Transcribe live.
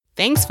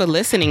Thanks for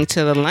listening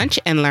to the Lunch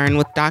and Learn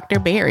with Dr.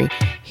 Barry,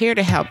 here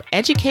to help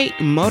educate,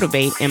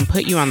 motivate, and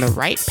put you on the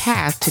right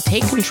path to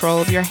take control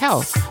of your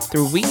health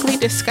through weekly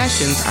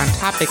discussions on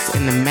topics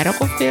in the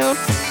medical field,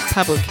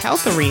 public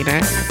health arena,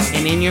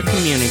 and in your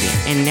community.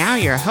 And now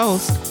your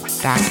host,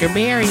 Dr.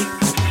 Barry.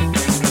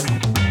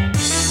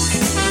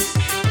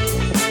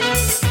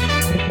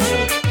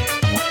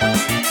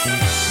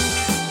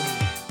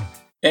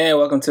 And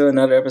welcome to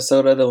another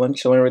episode of the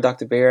Lunch and Learn with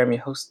Dr. Barry. I'm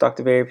your host,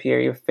 Dr. Barry Pierre,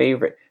 your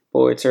favorite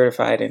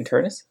board-certified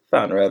internist,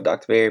 founder of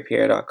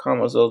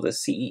drbarrypierre.com, as well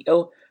as the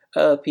CEO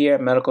of Pierre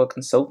Medical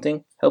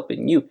Consulting,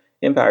 helping you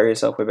empower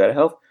yourself for better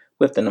health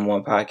with the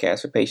 #1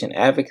 podcast for patient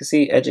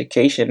advocacy,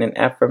 education, and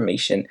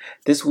affirmation.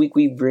 This week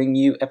we bring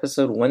you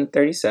episode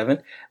 137,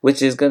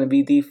 which is going to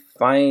be the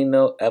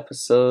final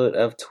episode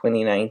of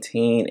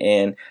 2019,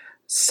 and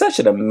such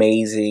an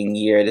amazing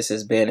year this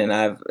has been, and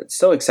I'm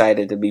so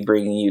excited to be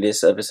bringing you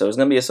this episode. It's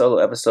going to be a solo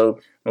episode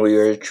where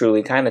we're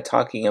truly kind of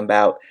talking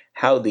about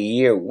how the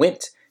year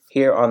went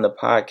here on the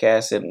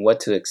podcast and what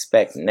to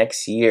expect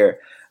next year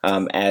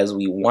as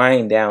we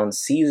wind down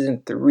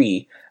season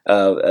 3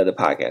 of the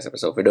podcast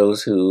episode. For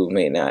those who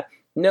may not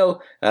know,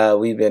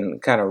 we've been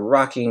kind of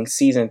rocking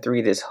season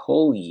 3 this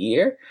whole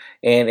year,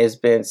 and it's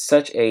been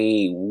such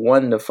a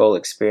wonderful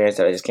experience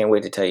that I just can't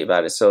wait to tell you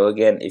about it. So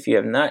again, if you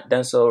have not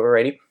done so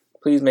already,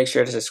 please make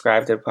sure to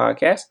subscribe to the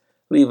podcast.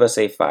 Leave us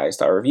a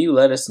 5-star review.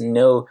 Let us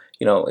know,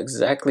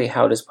 exactly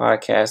how this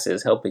podcast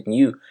is helping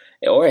you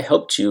or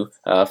helped you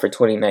for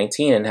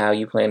 2019 and how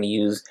you plan to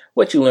use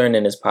what you learned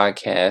in this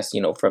podcast,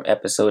 from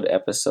episode to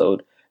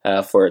episode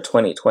for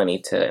 2020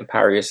 to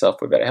empower yourself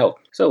for better health.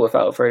 So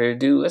without further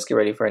ado, let's get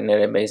ready for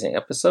another amazing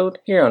episode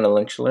here on the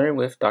Lunch and Learn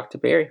with Dr.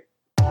 Barry.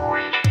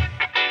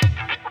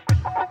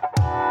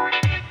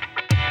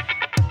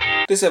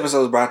 This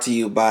episode is brought to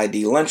you by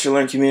the Lunch and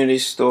Learn Community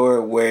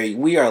Store, where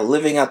we are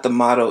living out the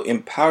motto,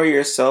 empower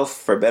yourself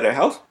for better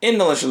health. In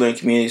the Lunch and Learn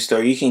Community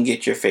Store, you can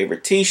get your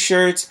favorite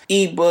t-shirts,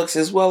 ebooks,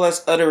 as well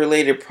as other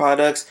related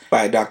products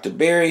by Dr.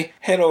 Barry.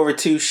 Head over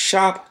to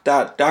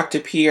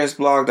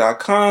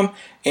shop.drpiersblog.com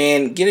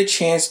and get a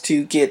chance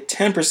to get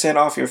 10%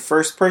 off your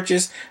first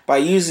purchase by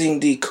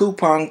using the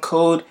coupon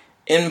code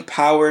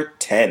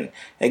EMPOWER10.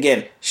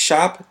 Again,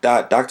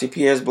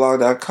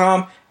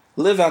 shop.drpiersblog.com.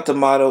 Live out the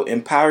motto,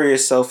 empower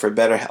yourself for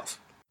better health.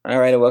 All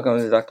right, and welcome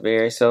to Dr.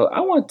 Barry. So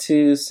I want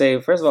to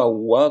say, first of all,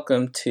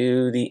 welcome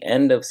to the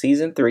end of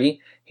season 3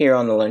 here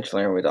on the Lunch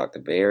and Learn with Dr.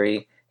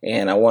 Barry.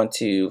 And I want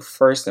to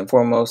first and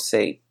foremost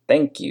say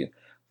thank you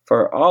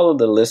for all of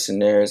the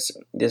listeners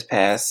this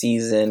past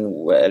season,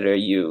 whether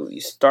you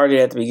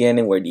started at the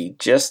beginning, whether you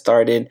just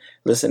started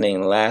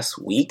listening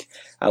last week.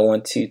 I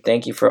want to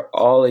thank you for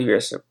all of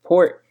your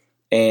support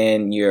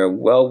and your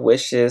well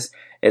wishes.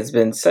 It's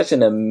been such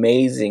an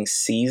amazing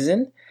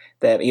season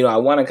that, I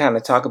want to kind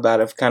of talk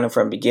about it kind of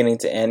from beginning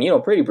to end,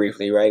 pretty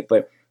briefly, right?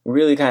 But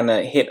really kind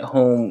of hit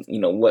home,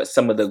 what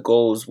some of the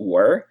goals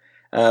were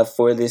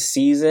for this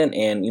season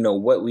and,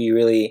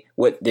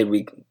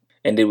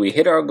 did we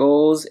hit our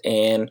goals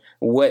and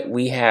what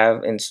we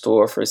have in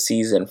store for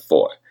season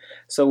 4.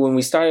 So when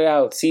we started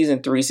out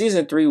season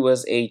 3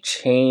 was a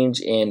change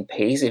in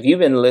pace. If you've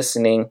been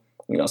listening,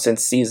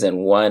 since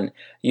season 1,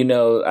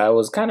 I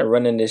was kind of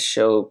running this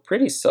show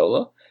pretty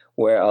solo,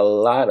 where a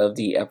lot of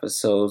the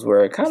episodes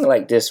were kind of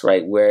like this,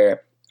 right?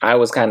 Where I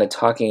was kind of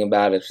talking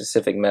about a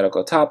specific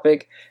medical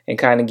topic and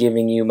kind of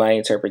giving you my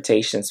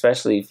interpretation,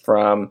 especially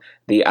from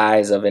the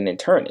eyes of an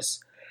internist.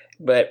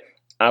 But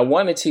I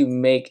wanted to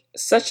make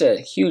such a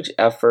huge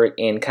effort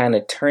in kind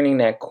of turning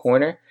that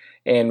corner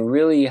and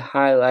really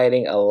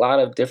highlighting a lot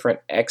of different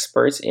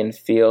experts in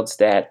fields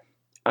that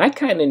I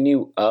kind of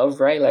knew of,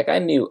 right? Like I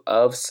knew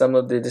of some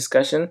of the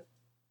discussion,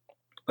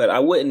 but I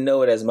wouldn't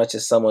know it as much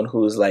as someone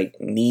who's like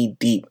knee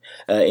deep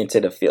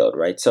into the field,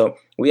 right? So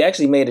we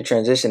actually made a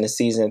transition to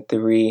season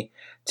 3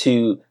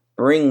 to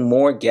bring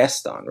more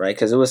guests on, right?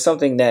 Because it was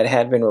something that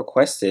had been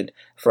requested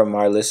from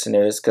our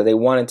listeners because they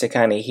wanted to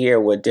kind of hear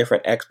what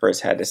different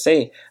experts had to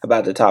say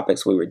about the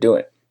topics we were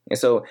doing. And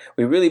so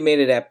we really made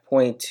it that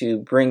point to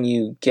bring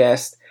you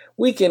guests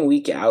week in,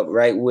 week out,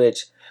 right?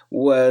 Which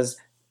was,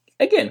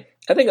 again,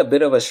 I think a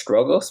bit of a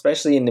struggle,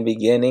 especially in the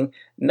beginning,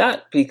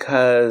 not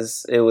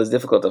because it was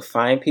difficult to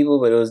find people,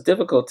 but it was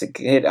difficult to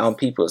get on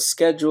people's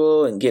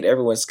schedule and get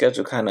everyone's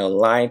schedule kind of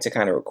aligned to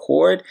kind of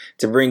record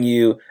to bring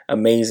you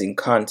amazing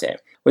content,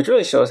 which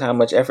really shows how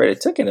much effort it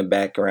took in the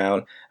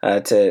background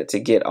to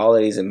get all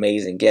of these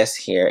amazing guests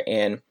here.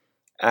 And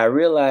I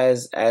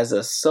realized as a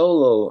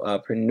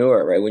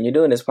solopreneur, right, when you're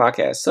doing this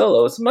podcast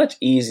solo, it's much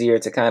easier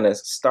to kind of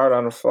start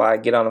on the fly,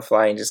 get on the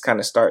fly, and just kind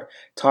of start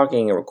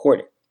talking and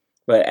recording.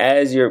 But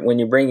when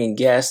you're bringing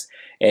guests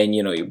and,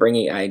 you're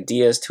bringing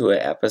ideas to an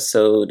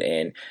episode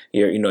and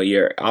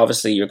you're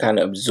kind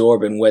of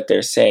absorbing what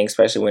they're saying,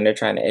 especially when they're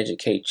trying to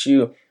educate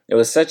you. It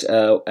was such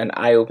an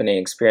eye-opening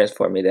experience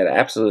for me that I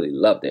absolutely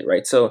loved it,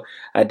 right? So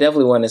I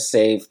definitely want to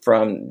say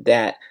from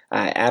that,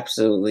 I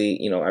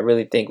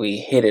really think we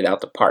hit it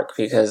out the park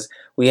because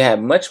we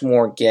had much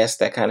more guests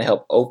that kind of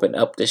help open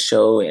up the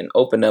show and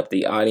open up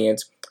the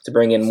audience to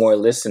bring in more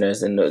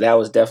listeners. And that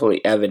was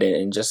definitely evident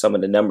in just some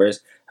of the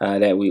numbers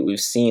that we've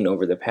seen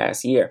over the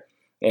past year.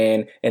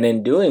 And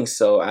in doing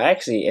so, I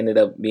actually ended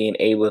up being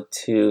able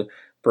to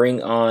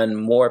bring on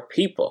more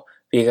people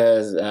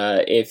because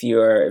if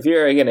you're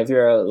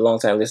a long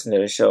time listener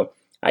to the show,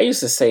 I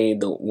used to say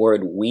the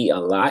word "we" a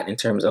lot in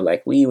terms of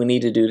like we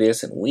need to do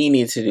this and we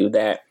need to do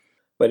that,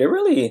 but it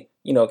really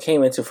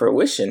came into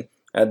fruition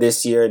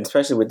this year, and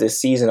especially with this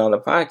season on the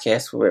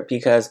podcast,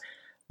 because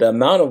the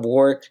amount of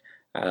work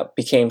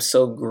became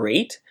so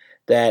great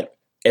that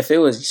if it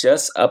was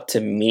just up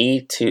to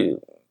me to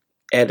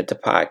edit the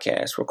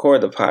podcast,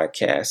 record the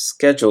podcast,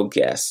 schedule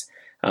guests,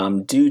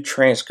 do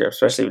transcripts,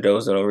 especially for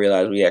those that don't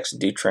realize we actually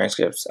do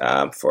transcripts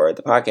for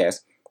the podcast.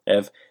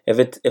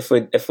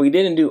 If we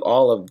didn't do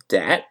all of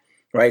that,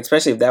 right,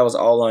 especially if that was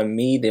all on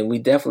me, then we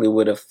definitely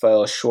would have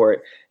fell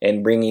short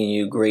in bringing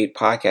you great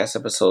podcast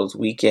episodes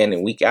week in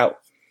and week out.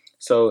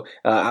 So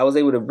I was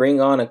able to bring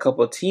on a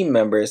couple of team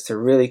members to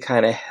really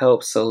kind of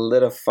help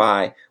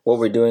solidify what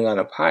we're doing on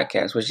a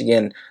podcast, which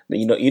again,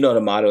 you know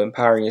the motto,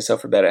 empowering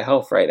yourself for better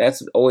health, right?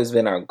 That's always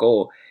been our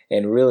goal,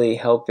 and really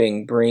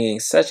helping bring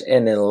such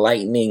an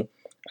enlightening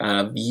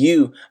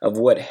view of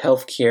what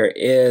healthcare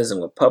is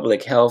and what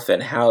public health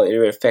and how it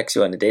affects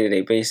you on a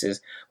day-to-day basis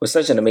was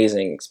such an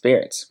amazing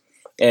experience.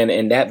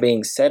 And that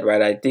being said,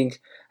 right, I think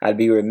I'd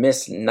be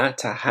remiss not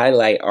to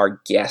highlight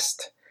our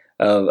guest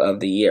of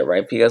the year,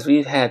 right? Because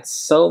we've had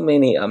so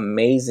many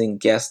amazing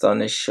guests on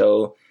this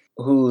show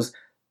whose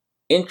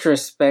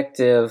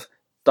introspective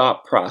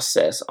thought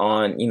process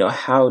on,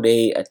 how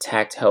they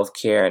attacked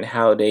healthcare and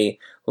how they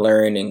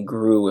learned and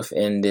grew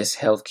within this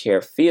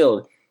healthcare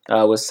field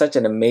was such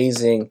an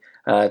amazing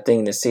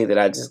thing to see that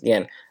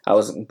I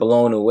was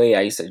blown away.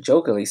 I used to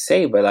jokingly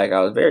say, but I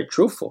was very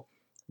truthful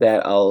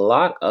that a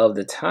lot of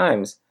the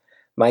times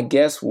my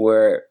guests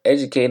were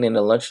educating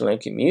the Lunch and Learn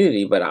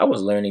community, but I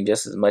was learning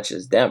just as much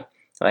as them.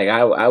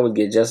 I would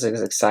get just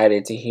as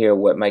excited to hear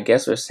what my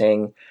guests were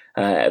saying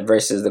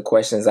versus the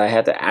questions I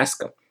had to ask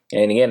them.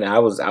 And again, I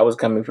was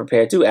coming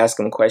prepared to ask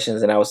them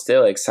questions, and I was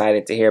still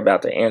excited to hear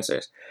about their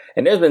answers.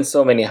 And there's been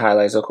so many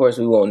highlights. Of course,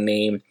 we won't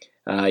name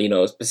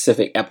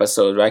specific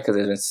episodes, right? Because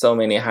there's been so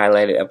many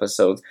highlighted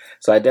episodes.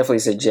 So I definitely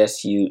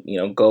suggest you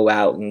go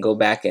out and go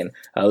back and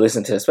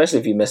listen to, especially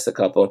if you missed a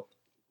couple.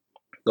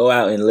 Go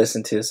out and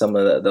listen to some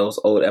of those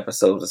old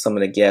episodes of some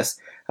of the guests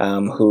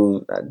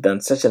who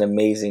done such an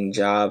amazing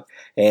job.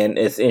 And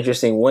it's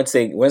interesting, once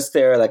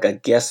they're like a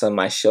guest on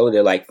my show,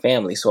 they're like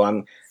family. So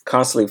I'm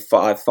constantly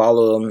I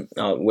follow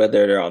them,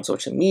 whether they're on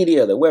social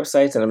media or their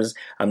websites, and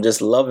I'm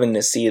just loving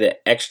to see the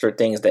extra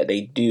things that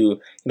they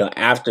do,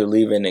 after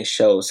leaving the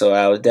show. So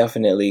I was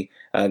definitely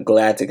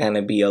glad to kind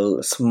of be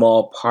a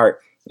small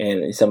part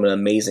in some of the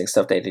amazing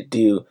stuff that they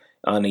do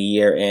on a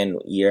year in,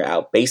 year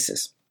out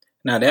basis.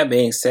 Now, that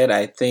being said,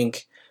 I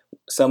think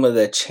some of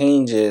the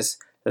changes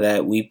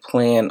that we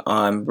plan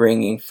on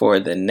bringing for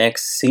the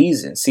next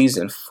season,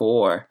 season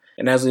 4,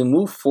 and as we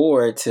move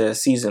forward to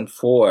season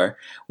 4,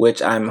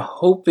 which I'm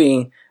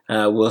hoping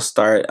will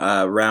start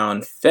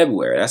around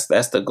February.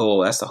 That's the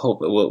goal. That's the hope.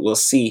 We'll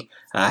see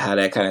how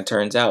that kind of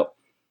turns out.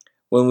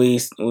 When we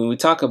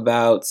talk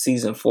about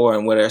season 4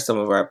 and what are some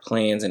of our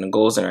plans and the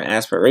goals and our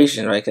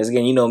aspirations, right? Because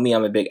again, me,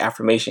 I'm a big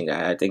affirmation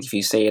guy. I think if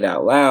you say it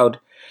out loud,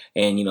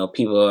 and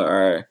people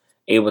are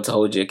able to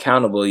hold you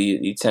accountable,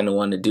 you tend to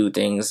want to do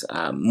things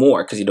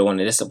more because you don't want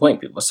to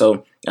disappoint people.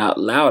 So out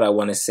loud, I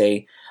want to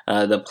say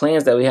the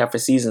plans that we have for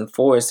season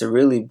 4 is to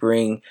really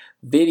bring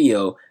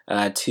video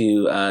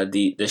to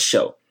the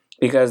show,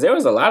 because there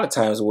was a lot of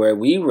times where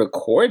we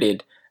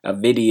recorded a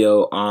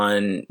video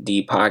on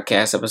the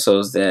podcast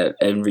episodes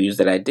and reviews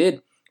that I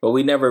did, but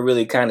we never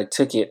really kind of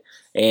took it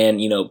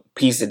and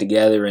pieced it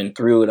together and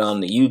threw it on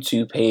the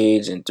YouTube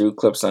page and threw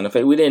clips on the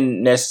face. We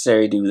didn't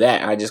necessarily do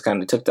that. I just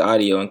kind of took the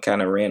audio and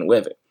kind of ran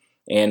with it.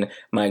 And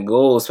my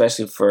goal,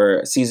 especially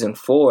for season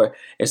 4,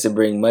 is to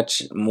bring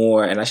much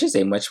more, and I should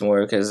say much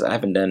more because I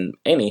haven't done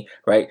any,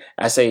 right?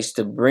 I say it's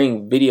to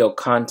bring video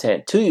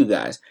content to you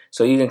guys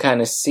so you can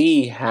kind of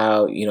see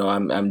how,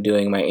 I'm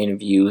doing my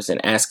interviews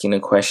and asking the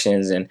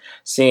questions and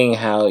seeing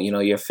how,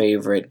 your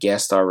favorite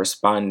guests are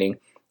responding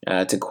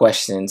to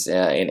questions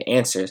and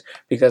answers,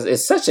 because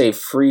it's such a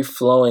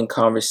free-flowing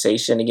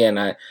conversation. Again,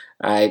 when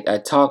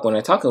I'm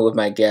talking with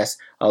my guests,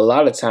 a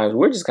lot of times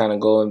we're just kind of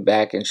going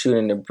back and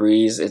shooting the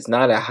breeze. It's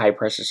not a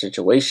high-pressure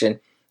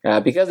situation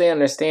because they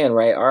understand,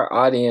 right? Our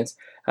audience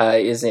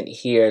isn't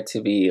here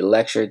to be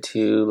lectured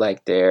to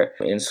like they're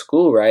in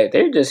school, right?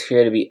 They're just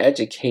here to be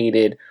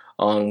educated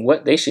on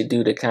what they should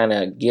do to kind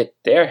of get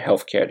their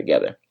healthcare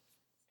together,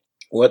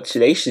 what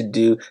they should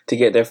do to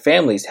get their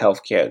family's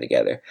health care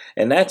together.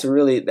 And that's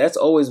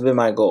always been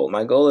my goal.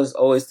 My goal has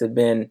always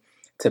been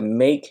to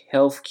make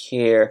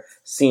healthcare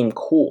seem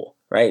cool,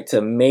 right? To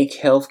make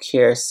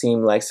healthcare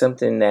seem like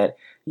something that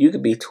you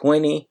could be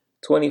 20,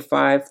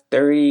 25,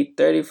 30,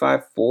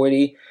 35,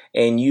 40,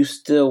 and you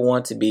still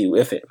want to be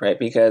with it, right?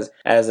 Because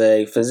as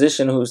a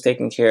physician who's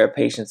taking care of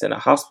patients in a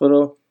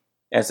hospital,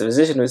 as a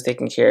physician who's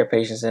taking care of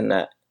patients in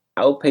the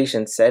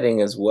outpatient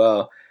setting as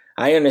well,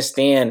 I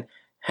understand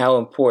how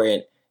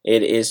important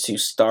it is to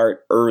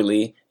start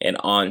early and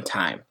on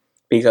time.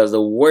 Because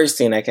the worst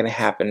thing that can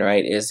happen,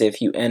 right, is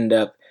if you end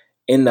up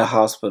in the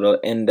hospital,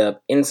 end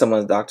up in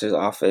someone's doctor's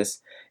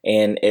office,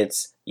 and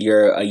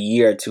you're a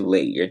year too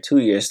late, you're 2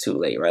 years too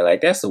late, right?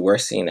 Like, that's the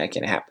worst thing that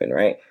can happen,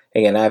 right?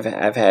 Again,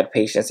 I've had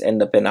patients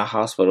end up in a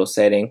hospital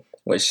setting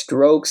with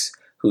strokes,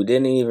 who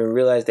didn't even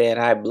realize they had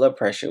high blood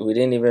pressure, who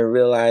didn't even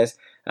realize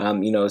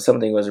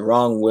something was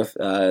wrong with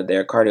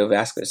their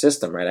cardiovascular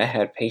system, right? I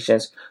had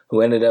patients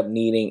who ended up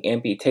needing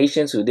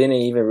amputations who didn't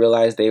even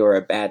realize they were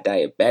a bad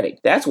diabetic.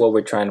 That's what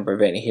we're trying to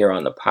prevent here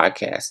on the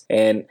podcast.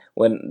 And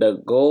when the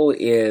goal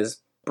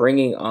is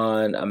bringing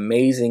on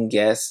amazing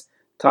guests,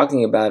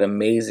 talking about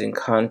amazing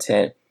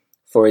content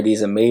for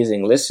these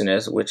amazing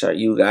listeners, which are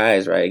you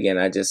guys, right? Again,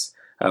 I just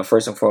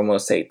first and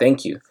foremost say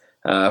thank you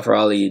for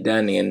all that you've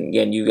done. And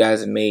again, you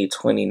guys have made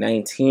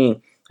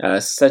 2019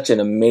 such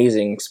an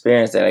amazing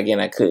experience that, again,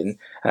 I couldn't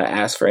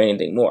ask for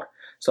anything more.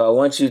 So I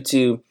want you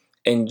to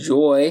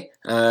enjoy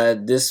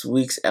this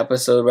week's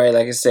episode, right?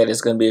 Like I said,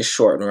 it's going to be a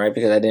short one, right?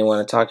 Because I didn't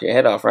want to talk your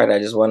head off, right? I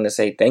just wanted to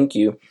say thank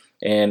you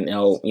and,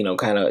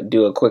 kind of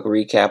do a quick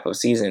recap of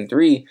season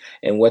 3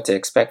 and what to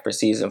expect for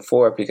season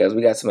 4, because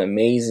we got some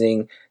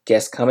amazing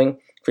guests coming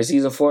for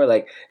season 4.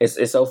 Like,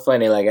 it's so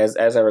funny. Like, as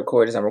I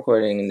record this, I'm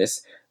recording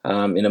this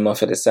in the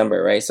month of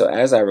December, right? So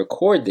as I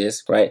record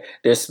this, right,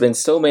 there's been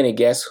so many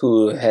guests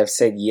who have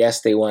said yes,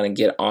 they want to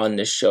get on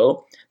the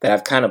show, that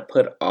I've kind of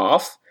put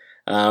off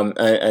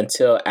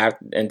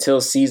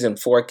until season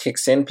 4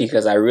 kicks in,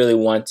 because I really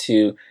want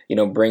to,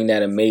 bring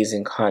that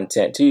amazing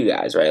content to you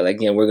guys, right? Like,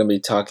 again, we're going to be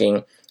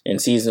talking in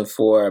season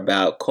 4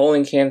 about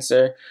colon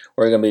cancer.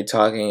 We're going to be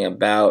talking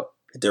about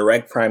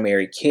direct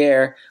primary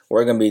care.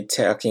 We're going to be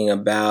talking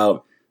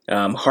about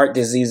heart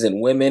disease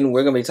in women.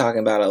 We're going to be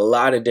talking about a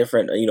lot of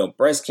different,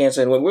 breast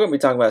cancer. And we're going to be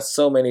talking about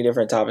so many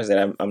different topics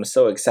that I'm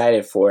so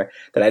excited for,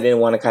 that I didn't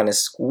want to kind of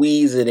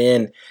squeeze it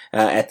in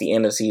at the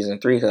end of season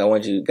 3, because I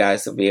want you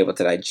guys to be able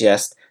to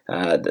digest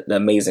the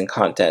amazing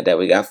content that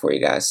we got for you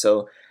guys.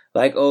 So,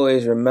 like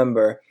always,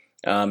 remember,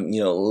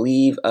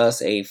 leave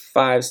us a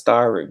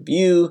 5-star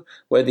review,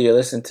 whether you're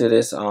listening to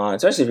this on,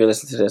 especially if you're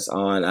listening to this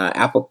on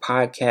Apple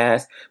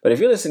Podcasts, but if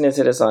you're listening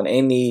to this on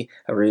any,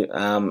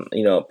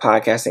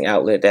 podcasting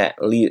outlet that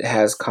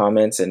has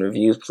comments and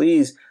reviews,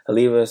 please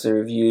leave us a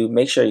review.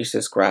 Make sure you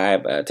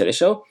subscribe to the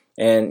show,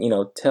 and,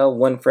 tell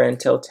one friend,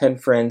 tell 10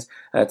 friends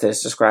to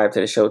subscribe to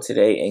the show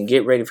today, and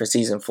get ready for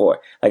season 4.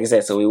 Like I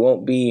said, so we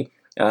won't be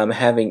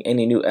having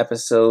any new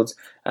episodes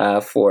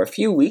for a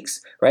few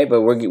weeks, right?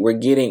 But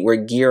we're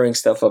gearing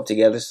stuff up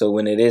together, so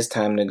when it is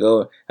time to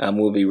go,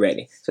 we'll be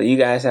ready. So you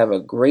guys have a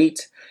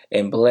great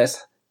and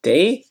blessed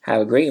day.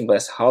 Have a great and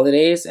blessed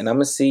holidays, and I'm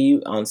gonna see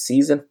you on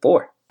season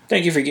 4.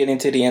 Thank you for getting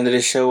to the end of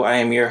the show. I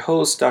am your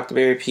host, Dr.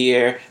 Barry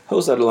Pierre,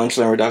 host of the Lunch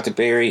Learn with Dr.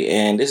 Barry,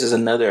 and this is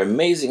another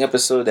amazing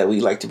episode that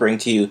we like to bring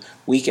to you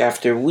week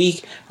after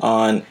week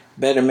on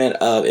betterment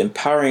of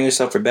empowering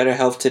yourself for better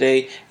health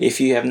today.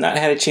 If you have not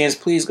had a chance,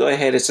 please go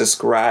ahead and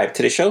subscribe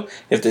to the show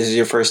if this is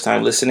your first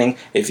time listening.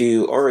 If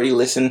you already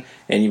listen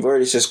and you've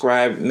already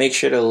subscribed, make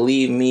sure to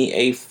leave me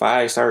a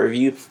 5-star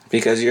review,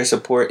 because your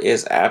support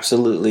is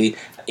absolutely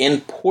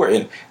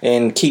important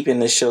in keeping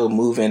the show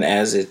moving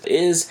as it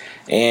is.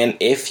 And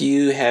if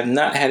you have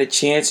not had a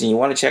chance and you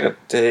want to check out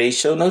today's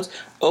show notes,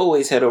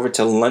 always head over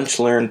to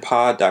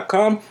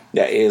lunchlearnpod.com.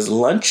 That is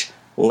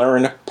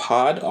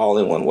lunchlearnpod, all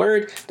in one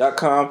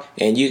word.com,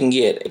 and you can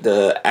get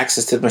the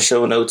access to my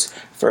show notes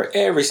for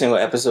every single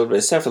episode, but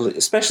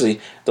especially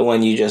the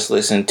one you just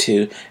listened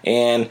to.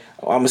 And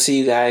I'm gonna see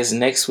you guys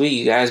next week.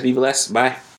 You guys be blessed. Bye.